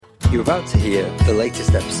You're about to hear the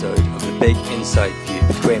latest episode of The Big Inside View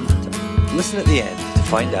with Graham Hunter. Listen at the end to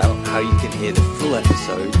find out how you can hear the full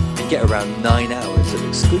episode and get around 9 hours of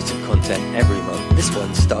exclusive content every month. This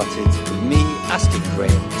one started with me asking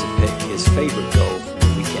Graham to pick his favourite goal from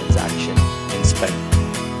the weekend's action in Spain.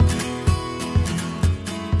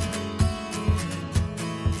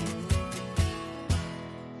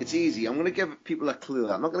 It's easy. I'm going to give people a clue.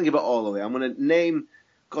 I'm not going to give it all away. I'm going to name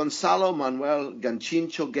Gonzalo Manuel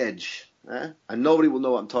Ganchincho Guedes. And nobody will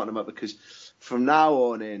know what I'm talking about because from now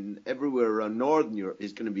on in, everywhere around Northern Europe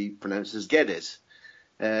is going to be pronounced as Guedes.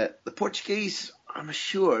 The Portuguese, I'm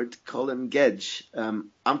assured, call him Guedes.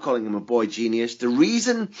 I'm calling him a boy genius. The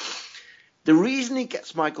reason he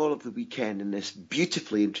gets my goal of the weekend in this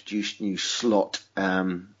beautifully introduced new slot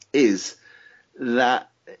is that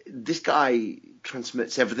this guy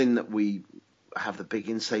transmits everything that we have the big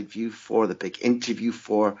inside view for, the big interview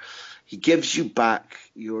for. He gives you back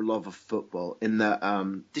your love of football in that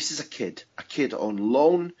this is a kid on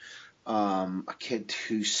loan, a kid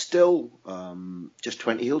who's still just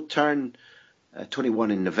 20. He'll turn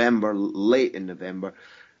 21 in November, late in November,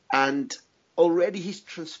 and already he's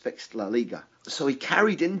transfixed La Liga. So he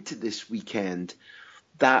carried into this weekend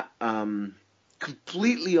that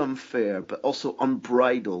completely unfair but also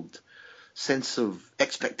unbridled sense of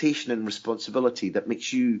expectation and responsibility that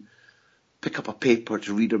makes you pick up a paper,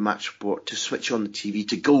 to read a match report, to switch on the TV,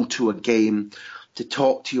 to go to a game, to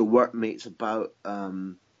talk to your workmates about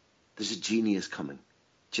there's a genius coming.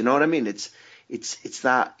 Do you know what I mean? It's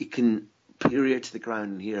that you can put your ear to the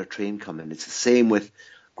ground and hear a train coming. It's the same with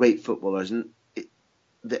great footballers. And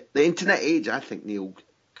the internet age, I think, Neil,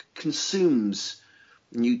 consumes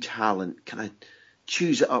new talent, kind of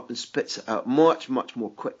chews it up and spits it out much, much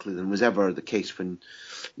more quickly than was ever the case when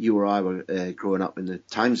you or I were growing up in the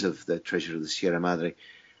times of the treasure of the Sierra Madre.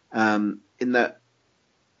 In that,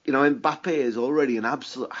 you know, Mbappe is already an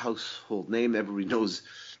absolute household name. Everybody knows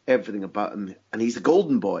everything about him, and he's the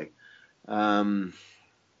golden boy. Dembele,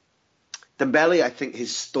 I think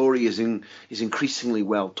his story is increasingly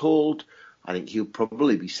well told. I think he'll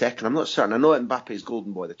probably be second. I'm not certain. I know Mbappe is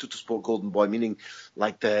golden boy, the Tuttosport golden boy, meaning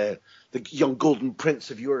like the young golden prince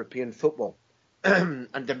of European football. And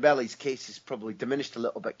Dembele's case is probably diminished a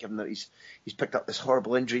little bit given that he's picked up this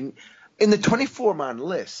horrible injury. In the 24-man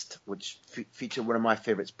list, which featured one of my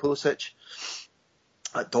favourites, Pulisic,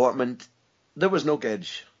 at Dortmund, there was no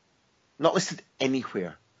Guedes. Not listed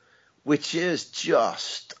anywhere, which is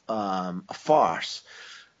just a farce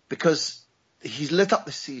because he's lit up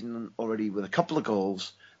this season already with a couple of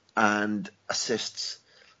goals and assists.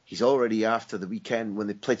 He's already after the weekend when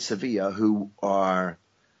they played Sevilla, who are,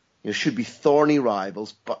 you know, should be thorny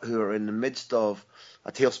rivals, but who are in the midst of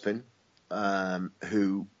a tailspin,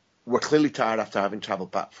 who were clearly tired after having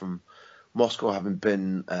travelled back from Moscow, having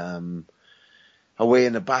been away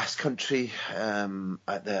in the Basque Country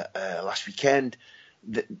at the last weekend.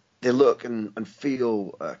 They look and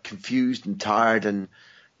feel confused and tired, and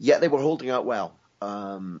yet they were holding out well.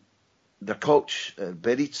 Their coach,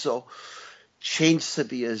 Berizzo, changed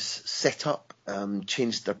Sevilla's setup,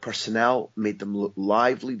 changed their personnel, made them look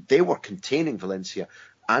lively. They were containing Valencia,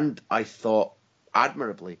 and I thought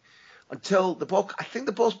admirably, until the ball. I think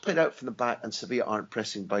the ball's played out from the back, and Sevilla aren't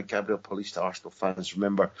pressing by Gabriel Paulista. Arsenal fans,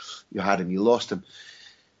 remember, you had him, you lost him.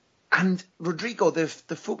 And Rodrigo, the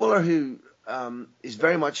footballer who is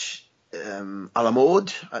very much a la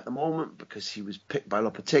mode at the moment because he was picked by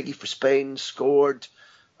Lopetegui for Spain, has scored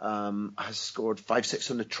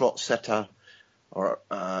 5-6 on the trot, set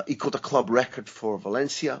equaled a club record for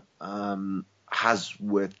Valencia, has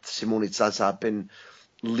with Simone Zaza been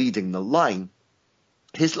leading the line.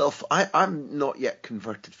 I'm not yet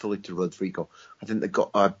converted fully to Rodrigo. I think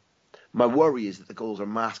my worry is that the goals are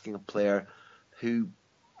masking a player who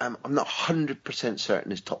I'm not 100%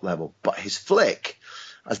 certain is top level, but his flick,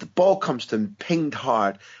 as the ball comes to him, pinged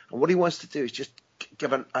hard, and what he wants to do is just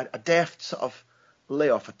give a deft sort of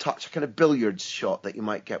layoff, a touch, a kind of billiards shot that you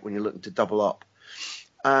might get when you're looking to double up.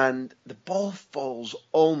 And the ball falls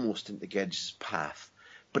almost into Guedes' path,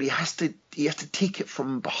 but he has to take it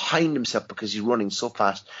from behind himself because he's running so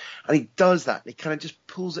fast. And he does that. He kind of just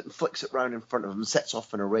pulls it and flicks it round in front of him and sets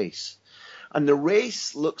off in a race. And the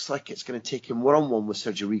race looks like it's going to take him one-on-one with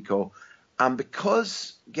Sergio Rico. And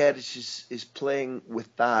because Guedes is playing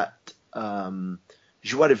with that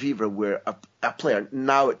joie de vivre, where a player,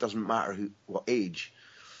 now it doesn't matter what age,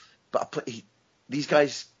 but these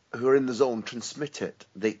guys who are in the zone transmit it.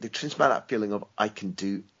 They transmit that feeling of, I can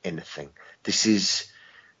do anything. This is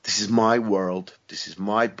my world. This is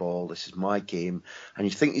my ball. This is my game. And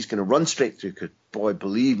you think he's going to run straight through because, boy,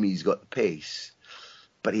 believe me, he's got the pace.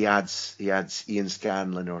 but he adds Ian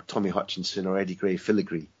Scanlon or Tommy Hutchinson or Eddie Gray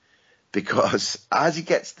Filigree, because as he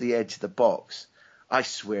gets to the edge of the box, I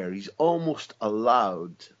swear he's almost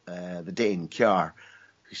allowed the Dane Kjær,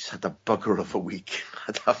 who's had a bugger of a week.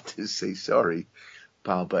 I'd have to say sorry,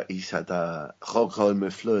 pal, but he's had a Rogholm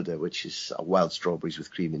med fløde, which is a wild strawberries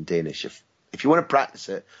with cream in Danish. If you want to practice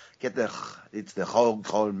it, it's the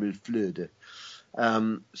Rogholm med fløde.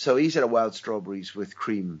 So he's had a wild strawberries with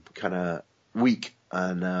cream kind of week,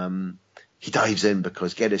 and he dives in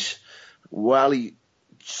because Guedes, while he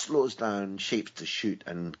slows down, shapes to shoot,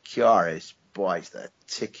 and Kjær buys the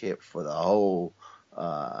ticket for the whole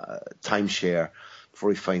timeshare before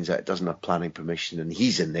he finds out it doesn't have planning permission, and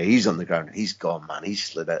he's in there, he's on the ground, and he's gone, man, he's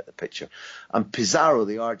slid out of the picture. And Pizarro,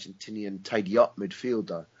 the Argentinian tidy-up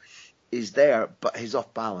midfielder, is there, but he's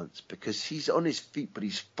off balance because he's on his feet, but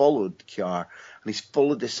he's followed Kjær, and he's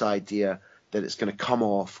followed this idea that it's going to come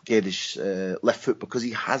off Guedes' left foot because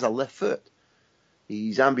he has a left foot.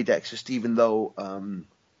 He's ambidextrous, even though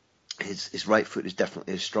his right foot is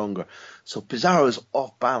definitely stronger. So Pizarro is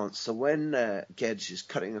off balance. So when Guedes is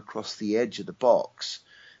cutting across the edge of the box,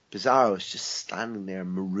 Pizarro is just standing there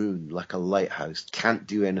marooned like a lighthouse, can't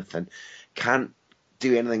do anything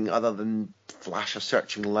other than flash a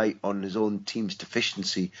searching light on his own team's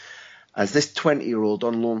deficiency, as this 20-year-old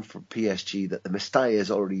on loan from PSG that the Mestalla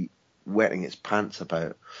is already wetting its pants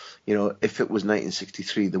about. You know, if it was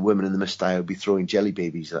 1963, the women in the Mestalla would be throwing jelly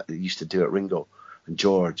babies that they used to do at Ringo and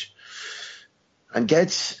George. And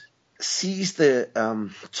Guedes sees the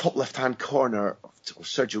top left-hand corner, or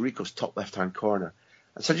Sergio Rico's top left-hand corner.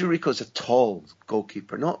 And Sergio Rico's a tall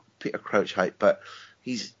goalkeeper, not Peter Crouch height, but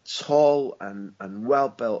he's tall and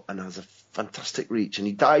well-built and has a fantastic reach. And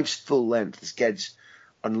he dives full length as Guedes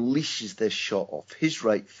unleashes this shot off his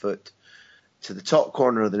right foot to the top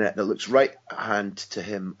corner of the net that looks right hand to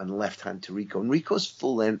him and left hand to Rico. And Rico's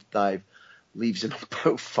full-length dive leaves him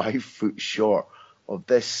about 5 foot short of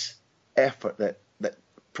this effort that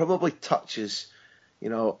probably touches, you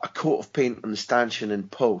know, a coat of paint on the stanchion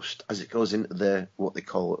and post as it goes into the, what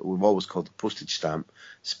we've always called the postage stamp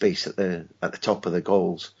space at the top of the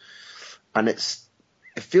goals. And it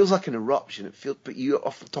feels like an eruption. But you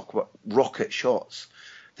often talk about rocket shots.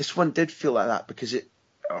 This one did feel like that because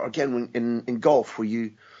when in golf where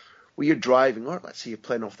you're driving, or let's say you're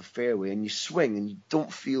playing off the fairway and you swing and you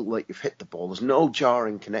don't feel like you've hit the ball. There's no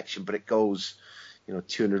jarring connection, but it goes,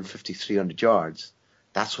 250, 300 yards.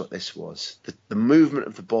 That's what this was. The movement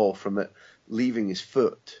of the ball from it leaving his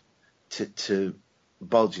foot to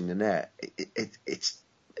bulging the net,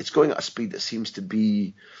 it's going at a speed that seems to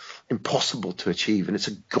be impossible to achieve, and it's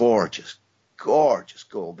a gorgeous, gorgeous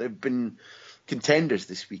goal. They've been contenders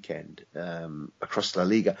this weekend across La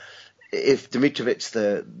Liga. If Dimitrovic,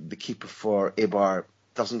 the keeper for Eibar,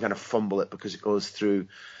 doesn't kind of fumble it because it goes through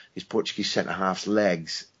his Portuguese centre-half's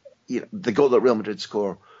legs, the goal that Real Madrid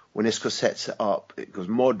score, when Isco sets it up, it goes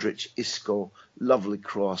Modric, Isco, lovely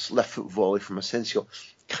cross, left foot volley from Asensio,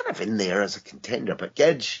 kind of in there as a contender. But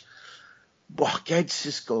Guedes'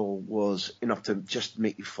 goal was enough to just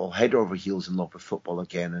make you fall head over heels in love with football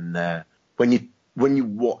again. And when you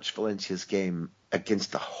watch Valencia's game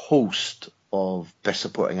against a host of best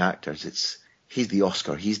supporting actors, he's the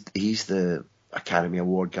Oscar, he's the Academy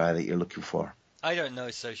Award guy that you're looking for. I don't know,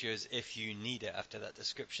 Sergio, if you need it after that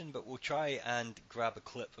description, but we'll try and grab a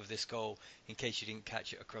clip of this goal in case you didn't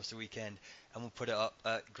catch it across the weekend, and we'll put it up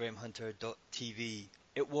at grahamhunter.tv.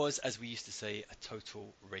 It was, as we used to say, a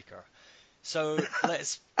total raker. So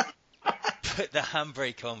let's put the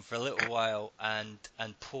handbrake on for a little while and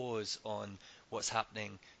pause on what's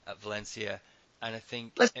happening at Valencia. And I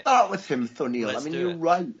think let's start with him, Thoniel. I mean, you're it.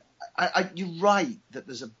 right. You're right that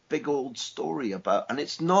there's a big old story about, and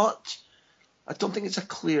it's not. I don't think it's a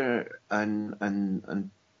clear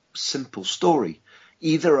and simple story,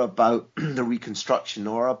 either about the reconstruction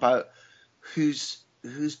or about who's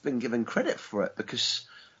been given credit for it, because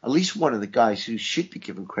at least one of the guys who should be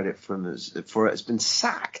given credit for it has been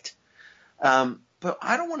sacked. But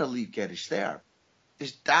I don't want to leave Guedes there.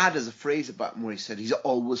 His dad has a phrase about him where he said he's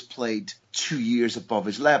always played 2 years above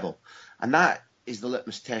his level, and that is the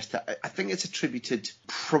litmus test. I think it's attributed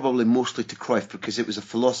probably mostly to Cruyff, because it was a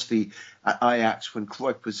philosophy at Ajax when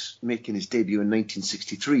Cruyff was making his debut in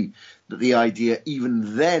 1963, that the idea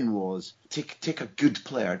even then was take a good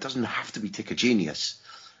player. It doesn't have to be take a genius.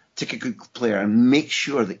 Take a good player and make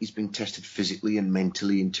sure that he's being tested physically and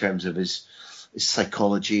mentally in terms of his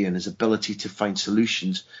psychology and his ability to find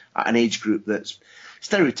solutions at an age group that's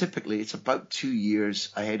stereotypically it's about 2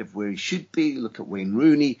 years ahead of where he should be. Look at Wayne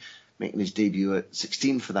Rooney making his debut at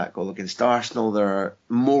 16 for that goal against Arsenal. There are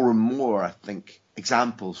more and more, I think,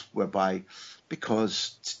 examples whereby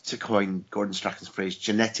because, to coin Gordon Strachan's phrase,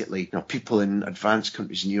 genetically, people in advanced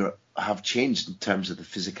countries in Europe have changed in terms of the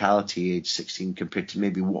physicality age 16 compared to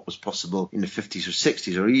maybe what was possible in the 50s or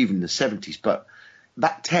 60s or even the 70s. But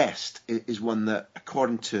that test is one that,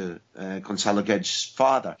 according to Gonçalo Guedes'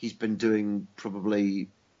 father, he's been doing probably,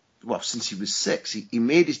 since he was 6. He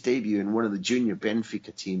made his debut in one of the junior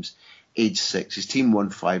Benfica teams, age 6. His team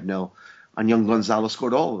won 5-0, and young Gonçalo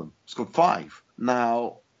scored all of them, scored 5.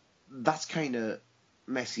 Now, that's kind of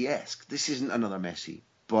Messi-esque. This isn't another Messi,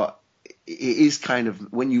 but it is kind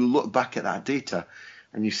of, when you look back at that data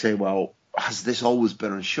and you say, well, has this always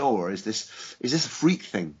been on show, or is this a freak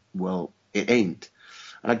thing? Well, it ain't.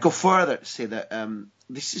 And I'd go further to say that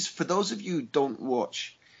this is, for those of you who don't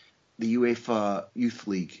watch the UEFA Youth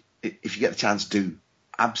League, if you get the chance, do.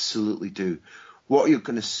 Absolutely do. What you're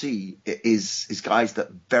going to see is guys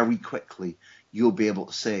that very quickly you'll be able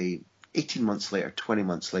to say, 18 months later, 20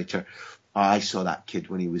 months later, I saw that kid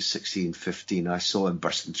when he was 16, 15. I saw him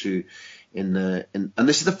bursting through and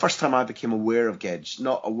this is the first time I became aware of Guedes,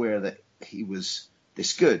 not aware that he was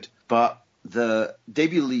this good, but the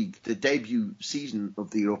debut season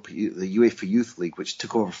of the UEFA Youth League, which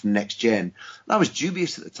took over from Next Gen. And I was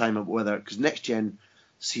dubious at the time of whether, because Next Gen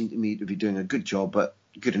seemed to me to be doing a good job, but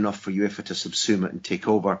good enough for UEFA to subsume it and take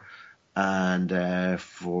over, and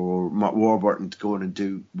for Mark Warburton to go in and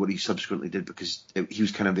do what he subsequently did, because he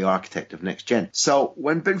was kind of the architect of Next Gen. So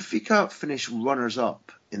when Benfica finished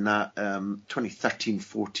runners-up in that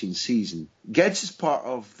 2013-14 season, Guedes is part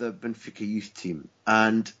of the Benfica youth team,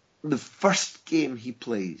 and the first game he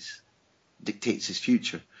plays dictates his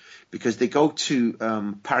future, because they go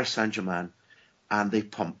to Paris Saint-Germain and they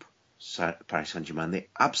pump Paris Saint-Germain. They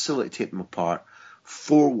absolutely take them apart,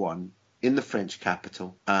 4-1 in the French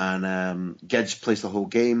capital, and Guedes plays the whole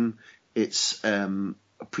game. It's a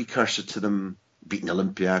precursor to them beating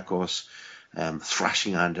Olympiacos,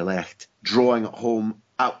 thrashing Anderlecht, drawing at home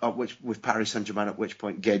with Paris Saint-Germain, at which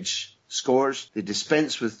point Guedes scores. They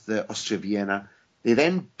dispense with the Austria Vienna. They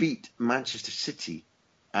then beat Manchester City,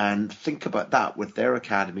 and think about that with their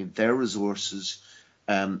academy, their resources.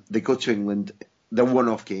 They go to England. They're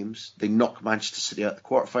one-off games. They knock Manchester City out of the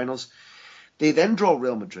quarterfinals. They then draw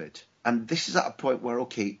Real Madrid. And this is at a point where,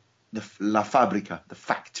 okay, the La Fabrica, the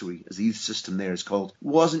factory, as the youth system there is called,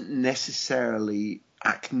 wasn't necessarily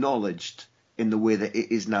acknowledged in the way that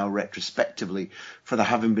it is now retrospectively, for there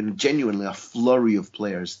having been genuinely a flurry of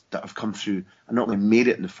players that have come through and not only made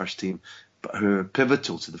it in the first team, but who are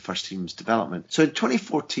pivotal to the first team's development. So in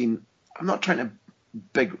 2014, I'm not trying to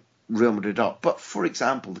big Real Madrid up, but for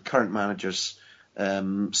example, the current manager's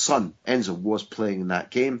son, Enzo, was playing in that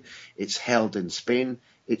game. It's held in Spain.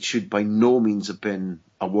 It should by no means have been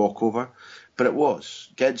a walkover, but it was.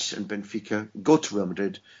 Guedes and Benfica go to Real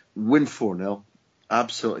Madrid, win 4-0,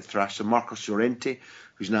 absolutely thrashed. So Marcos Llorente,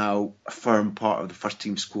 who's now a firm part of the first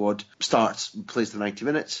team squad, plays the 90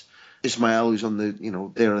 minutes. Ismael, who's on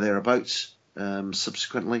the, there or thereabouts,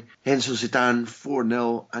 subsequently. Enzo Zidane,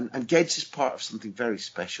 4-0, and Guedes is part of something very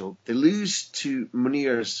special. They lose to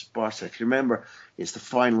Munir's Barca. If you remember, it's the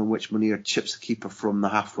final in which Munir chips the keeper from the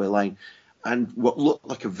halfway line. And what looked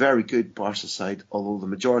like a very good Barca side, although the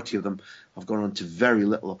majority of them have gone on to very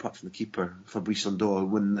little, apart from the keeper, Fabrice Ondoa,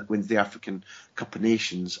 who wins the African Cup of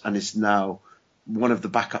Nations and is now one of the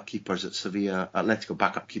backup keepers at Sevilla, Atletico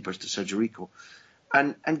backup keepers to Sergio Rico.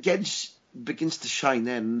 And Guedes begins to shine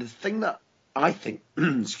then. And the thing that I think,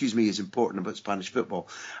 is important about Spanish football,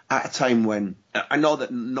 at a time when, I know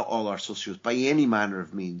that not all our socios, by any manner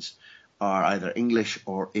of means, are either English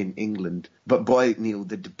or in England. But boy, Neil,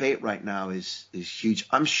 the debate right now is huge.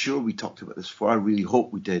 I'm sure we talked about this before. I really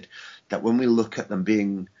hope we did. That when we look at them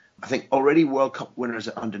being, I think, already World Cup winners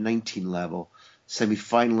at under 19 level,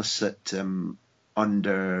 semi-finalists at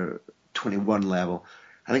under 21 level,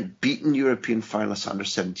 I think beaten European finalists at under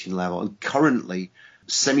 17 level, and currently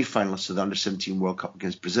semi-finalists of the under 17 World Cup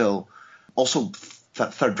against Brazil, also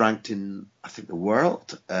third ranked in, I think, the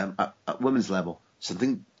world at women's level.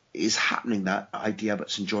 Something is happening, that idea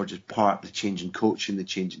about St George's Park, the change in coaching, the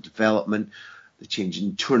change in development, the change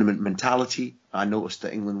in tournament mentality. I noticed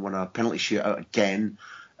that England won a penalty shootout again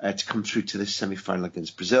to come through to this semi-final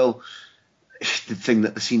against Brazil. The thing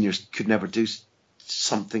that the seniors could never do,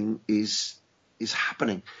 something is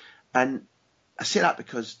happening. And I say that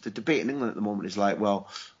because the debate in England at the moment is like, well,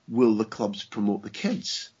 will the clubs promote the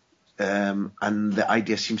kids? And the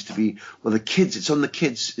idea seems to be, well, the kids, it's on the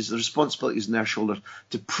kids, the responsibility is on their shoulders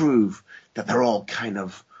to prove that they're all kind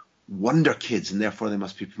of wonder kids and therefore they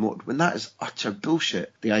must be promoted, when that is utter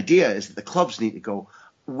bullshit. The idea is that the clubs need to go,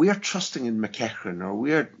 we're trusting in McEachran, or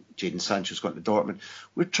we're Jadon Sancho's gone to Dortmund,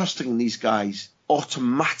 we're trusting in these guys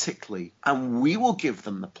automatically, and we will give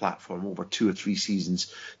them the platform over 2 or 3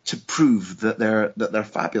 seasons to prove that they're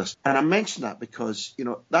fabulous. And I mention that because,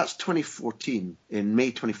 that's 2014, in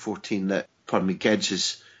May 2014, that, Guedes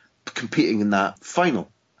is competing in that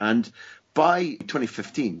final. And by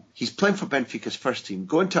 2015, he's playing for Benfica's first team,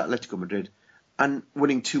 going to Atletico Madrid and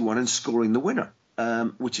winning 2-1 and scoring the winner,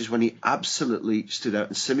 which is when he absolutely stood out.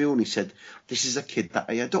 And Simeone said, this is a kid that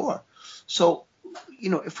I adore. So,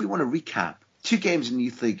 if we want to recap, 2 games in the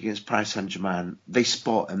Youth League against Paris Saint-Germain, they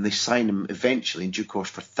spot him, they sign him eventually in due course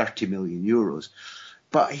for 30 million euros.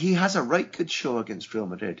 But he has a right good show against Real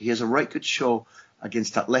Madrid. He has a right good show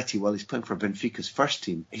against Atleti while he's playing for Benfica's first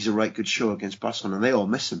team. He's a right good show against Barcelona, and they all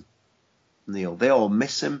miss him. Neil, they all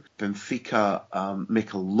miss him. Benfica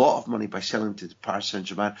make a lot of money by selling him to Paris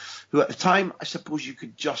Saint-Germain, who at the time, I suppose you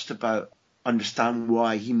could just about understand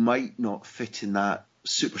why he might not fit in that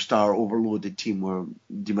superstar overloaded team where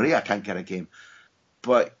Di Maria can't get a game.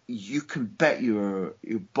 But you can bet your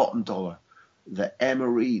bottom dollar that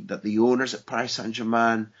Emery, that the owners at Paris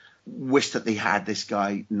Saint-Germain wish that they had this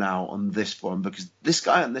guy now on this form, because this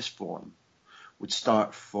guy on this form would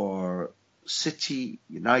start for City,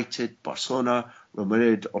 United, Barcelona, Real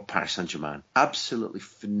Madrid or Paris Saint-Germain. Absolutely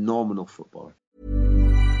phenomenal footballer.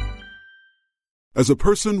 As a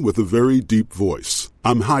person with a very deep voice,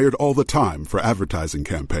 I'm hired all the time for advertising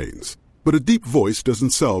campaigns. But a deep voice doesn't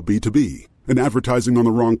sell B2B, and advertising on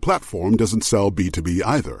the wrong platform doesn't sell B2B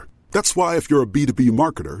either. That's why if you're a B2B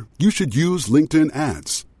marketer, you should use LinkedIn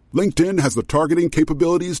ads. LinkedIn has the targeting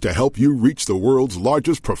capabilities to help you reach the world's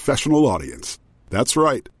largest professional audience. That's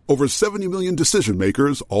right, over 70 million decision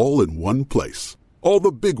makers all in one place. All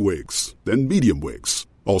the big wigs, then medium wigs,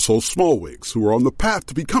 also small wigs who are on the path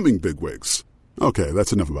to becoming big wigs. Okay,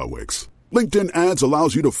 that's enough about wigs. LinkedIn ads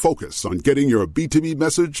allows you to focus on getting your B2B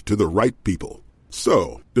message to the right people.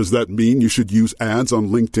 So, does that mean you should use ads on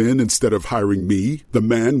LinkedIn instead of hiring me, the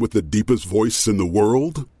man with the deepest voice in the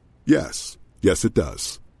world? Yes. Yes, it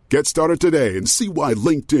does. Get started today and see why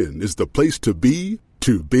LinkedIn is the place to be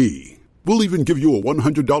to be. We'll even give you a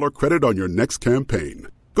 $100 credit on your next campaign.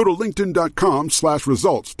 Go to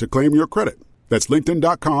linkedin.com/results to claim your credit. That's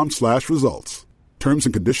linkedin.com/results. Terms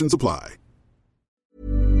and conditions apply.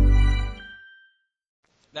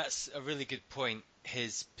 That's a really good point,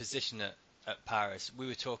 his position at Paris. We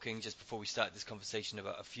were talking just before we started this conversation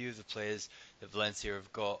about a few of the players that Valencia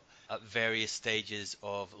have got at various stages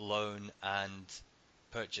of loan and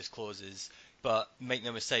purchase clauses. But make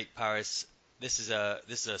no mistake, Paris, this is a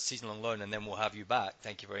season-long loan and then we'll have you back.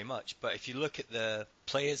 Thank you very much. But if you look at the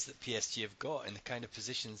players that PSG have got and the kind of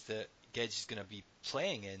positions that Guedes is going to be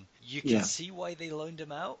playing in, you can see why they loaned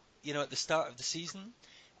him out, at the start of the season.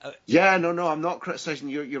 No, I'm not criticising.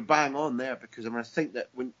 You're bang on there, because I think that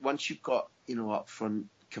once you've got up front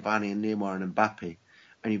Cavani and Neymar and Mbappe,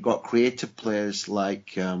 and you've got creative players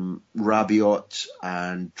like Rabiot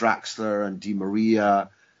and Draxler and Di Maria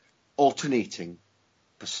alternating,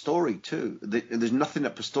 Pastore too. There's nothing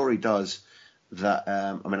that Pastore does that.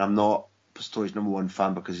 I'm not Pastore's number one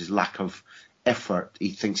fan because his lack of effort. He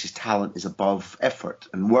thinks his talent is above effort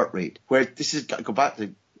and work rate. Where this is go back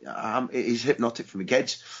to. He's hypnotic for me.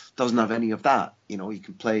 Guedes doesn't have any of that. He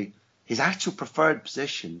can play. His actual preferred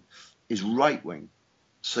position is right wing.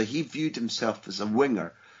 So he viewed himself as a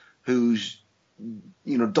winger whose,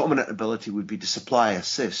 dominant ability would be to supply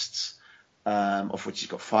assists, of which he's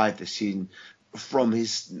got 5 this season,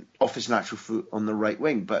 off his natural foot on the right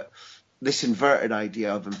wing. But this inverted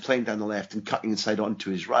idea of him playing down the left and cutting inside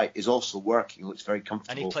onto his right is also working. It looks very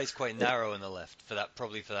comfortable. And he plays quite narrow on the left for that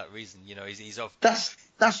reason. He's off. That's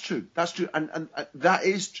true. That's true. And that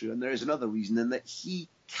is true. And there is another reason in that he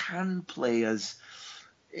can play as,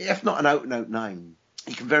 if not an out-and-out 9,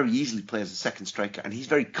 he can very easily play as a second striker. And he's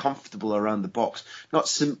very comfortable around the box, not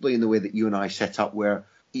simply in the way that you and I set up where,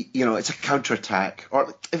 it's a counter-attack.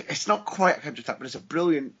 Or it's not quite a counter-attack, but it's a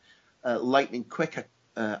brilliant, lightning-quick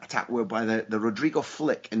attack whereby the Rodrigo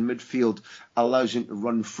flick in midfield allows him to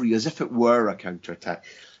run free as if it were a counter-attack.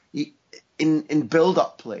 In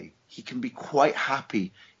build-up play, he can be quite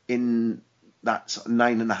happy in that sort of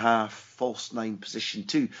 9.5 false 9 position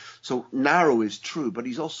too. So narrow is true, but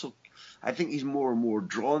I think he's more and more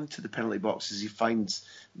drawn to the penalty box as he finds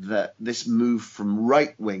that this move from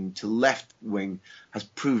right wing to left wing has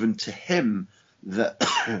proven to him that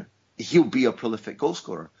he'll be a prolific goal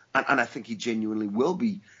scorer. And I think he genuinely will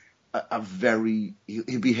be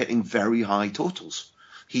he'll be hitting very high totals.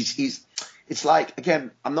 It's like,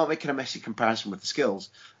 again, I'm not making a Messi comparison with the skills.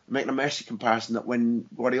 I'm making a Messi comparison that when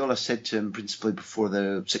Guardiola said to him principally before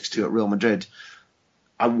the 6-2 at Real Madrid,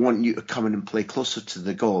 I want you to come in and play closer to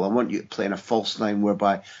the goal. I want you to play in a false nine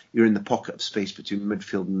whereby you're in the pocket of space between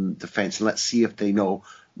midfield and defence. And let's see if they know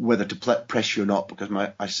whether to press you or not, because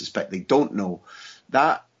I suspect they don't know.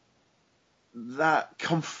 That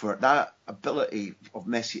comfort, that ability of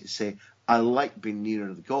Messi to say, I like being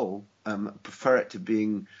nearer the goal, prefer it to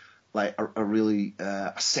being like a really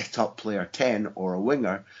a set-up player 10 or a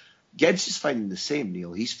winger. Guedes is finding the same,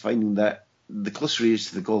 Neil. He's finding that the closer he is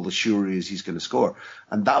to the goal, the surer he is he's going to score.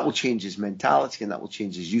 And that will change his mentality, and that will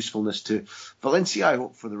change his usefulness to Valencia, I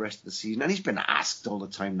hope, for the rest of the season. And he's been asked all the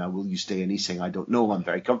time now, will you stay? And he's saying, I don't know. I'm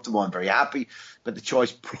very comfortable. I'm very happy. But the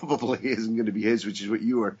choice probably isn't going to be his, which is what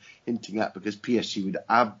you were hinting at, because PSG would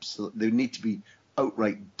they would need to be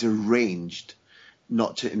outright deranged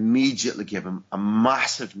not to immediately give him a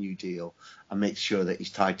massive new deal and make sure that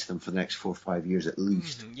he's tied to them for the next 4 or 5 years at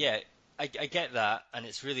least. Yeah. I get that, and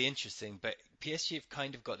it's really interesting, but PSG have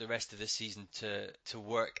kind of got the rest of the season to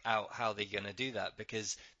work out how they're going to do that,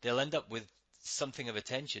 because they'll end up with something of a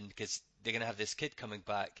tension, because they're going to have this kid coming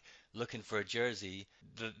back looking for a jersey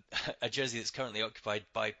that's currently occupied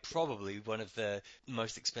by probably one of the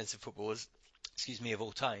most expensive footballers, of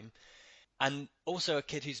all time, and also a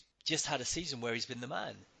kid who's just had a season where he's been the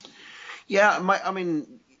man. Yeah, I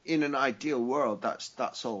mean, in an ideal world,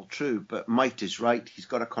 that's all true. But Mike is right. He's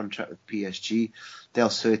got a contract with PSG. They'll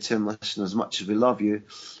say to him, "Listen, as much as we love you,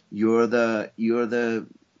 you're the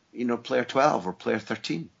player 12 or player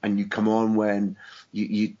 13, and you come on when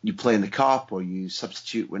you play in the cup, or you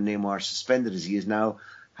substitute when Neymar is suspended, as he is now,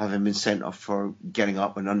 having been sent off for getting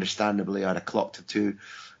up and understandably had a clock to two,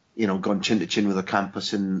 gone chin to chin with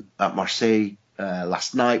Ocampos at Marseille."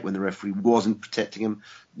 Last night when the referee wasn't protecting him.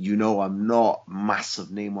 I'm not a massive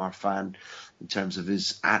Neymar fan in terms of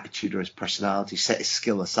his attitude or his personality. Set his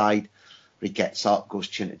skill aside. He gets up, goes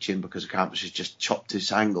chin to chin because Ocampos has just chopped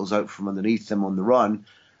his angles out from underneath him on the run.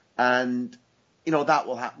 And, that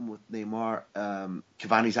will happen with Neymar.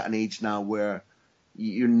 Cavani's at an age now where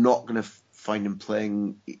you're not going to find him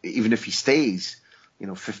playing, even if he stays,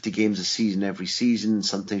 50 games a season every season.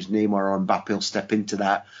 Sometimes Neymar or Mbappe will step into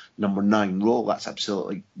that number 9 role. That's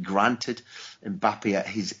absolutely granted. Mbappe at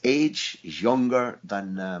his age is younger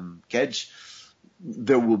than Guedes.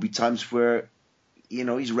 There will be times where,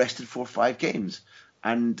 he's rested 4 or 5 games.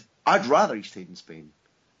 And I'd rather he stayed in Spain.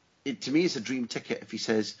 To me, it's a dream ticket if he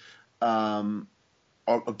says, or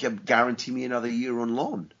guarantee me another year on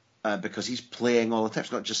loan. Because he's playing all the time.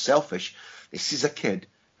 It's not just selfish. This is a kid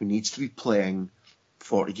who needs to be playing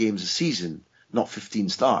 40 games a season, not 15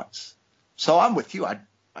 starts. So I'm with you.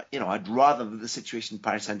 I'd rather the situation in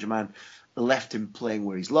Paris Saint-Germain left him playing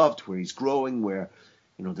where he's loved, where he's growing, where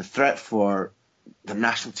the threat for the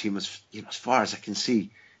national team is, as far as I can see,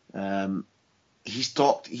 he's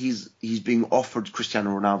being offered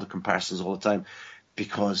Cristiano Ronaldo comparisons all the time,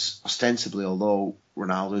 because ostensibly, although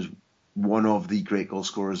Ronaldo is one of the great goal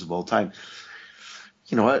scorers of all time,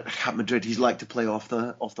 at Madrid, he's like to play off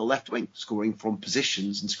the left wing, scoring from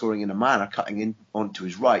positions and scoring in a manner, cutting in onto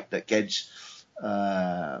his right that Guedes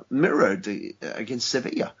mirrored against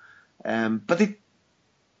Sevilla. But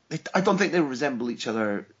I don't think they resemble each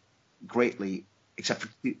other greatly, except for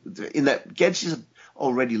in that Guedes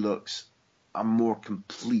already looks a more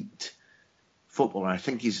complete footballer. I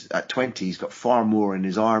think he's at 20, he's got far more in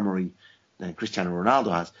his armoury than Cristiano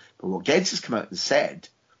Ronaldo has. But what Guedes has come out and said,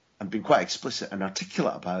 and been quite explicit and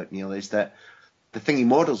articulate about, Neil, is that the thing he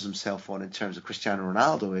models himself on in terms of Cristiano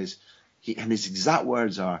Ronaldo is, and his exact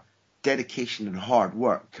words are, dedication and hard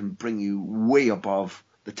work can bring you way above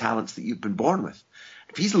the talents that you've been born with.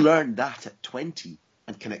 If he's learned that at 20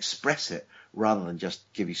 and can express it rather than just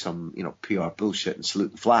give you some, PR bullshit and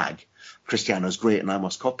salute the flag, Cristiano's great and I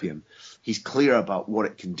must copy him, he's clear about what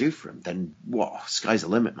it can do for him, then sky's the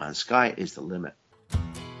limit, man. Sky is the limit.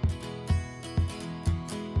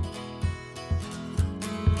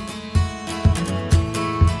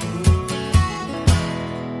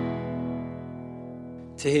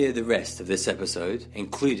 To hear the rest of this episode,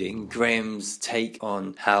 including Graham's take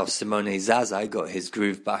on how Simone Zaza got his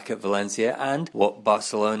groove back at Valencia and what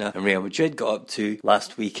Barcelona and Real Madrid got up to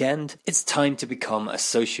last weekend, it's time to become a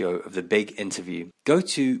socio of The Big Interview. Go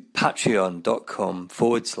to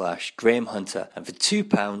patreon.com/Graham Hunter, and for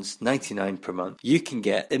 £2.99 per month, you can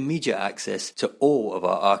get immediate access to all of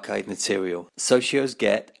our archive material. Socios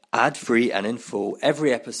get ad-free and in full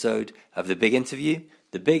every episode of The Big Interview,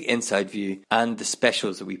 The Big Inside View, and the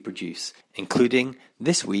specials that we produce, including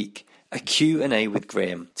this week a Q&A with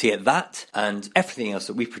Graham. To get that and everything else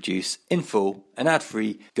that we produce in full and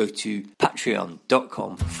ad-free, go to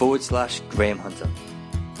patreon.com/Graham Hunter.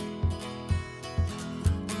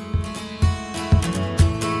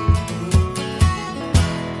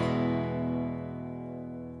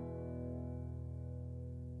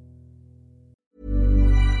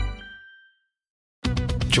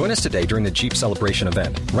 Join us today during the Jeep Celebration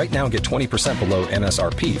event. Right now, get 20% below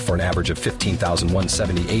MSRP for an average of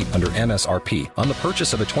 $15,178 under MSRP on the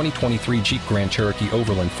purchase of a 2023 Jeep Grand Cherokee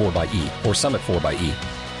Overland 4xE or Summit 4xE.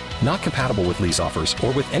 Not compatible with lease offers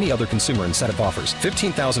or with any other consumer incentive offers.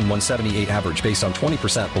 $15,178 average based on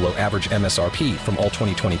 20% below average MSRP from all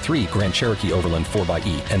 2023 Grand Cherokee Overland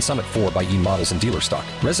 4xE and Summit 4xE models in dealer stock.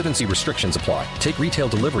 Residency restrictions apply. Take retail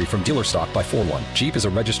delivery from dealer stock by 4/1. Jeep is a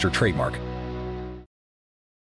registered trademark.